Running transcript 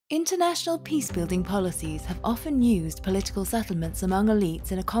International peacebuilding policies have often used political settlements among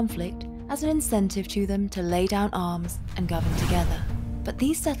elites in a conflict as an incentive to them to lay down arms and govern together. But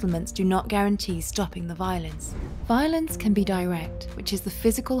these settlements do not guarantee stopping the violence. Violence can be direct, which is the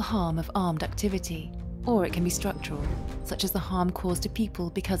physical harm of armed activity, or it can be structural, such as the harm caused to people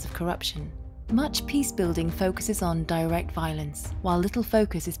because of corruption. Much peacebuilding focuses on direct violence, while little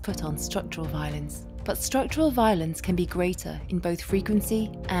focus is put on structural violence. But structural violence can be greater in both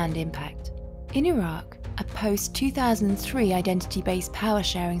frequency and impact. In Iraq, a post-2003 identity-based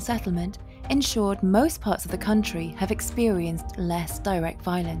power-sharing settlement ensured most parts of the country have experienced less direct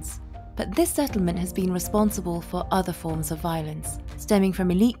violence. But this settlement has been responsible for other forms of violence, stemming from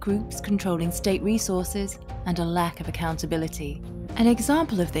elite groups controlling state resources and a lack of accountability. An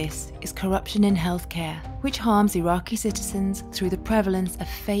example of this is corruption in healthcare, which harms Iraqi citizens through the prevalence of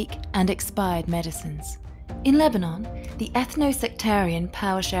fake and expired medicines. In Lebanon, the ethno-sectarian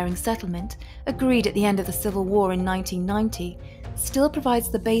power-sharing settlement, agreed at the end of the civil war in 1990, still provides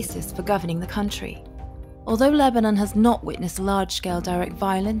the basis for governing the country. Although Lebanon has not witnessed large-scale direct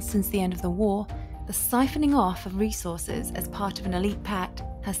violence since the end of the war, the siphoning off of resources as part of an elite pact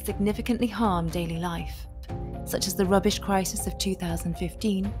has significantly harmed daily life, such as the rubbish crisis of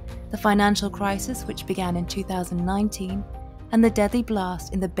 2015, the financial crisis which began in 2019, and the deadly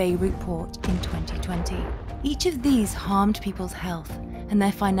blast in the Beirut port in 2020. Each of these harmed people's health and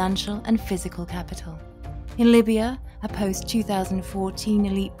their financial and physical capital. In Libya, a post-2014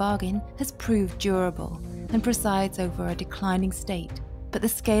 elite bargain has proved durable and presides over a declining state, but the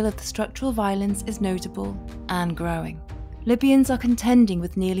scale of the structural violence is notable and growing. Libyans are contending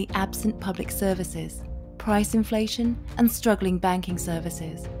with nearly absent public services, price inflation, and struggling banking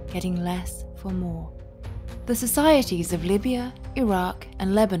services, getting less for more. The societies of Libya, Iraq,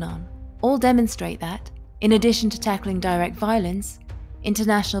 and Lebanon all demonstrate that, in addition to tackling direct violence,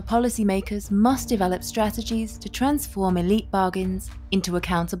 international policymakers must develop strategies to transform elite bargains into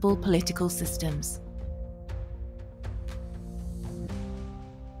accountable political systems.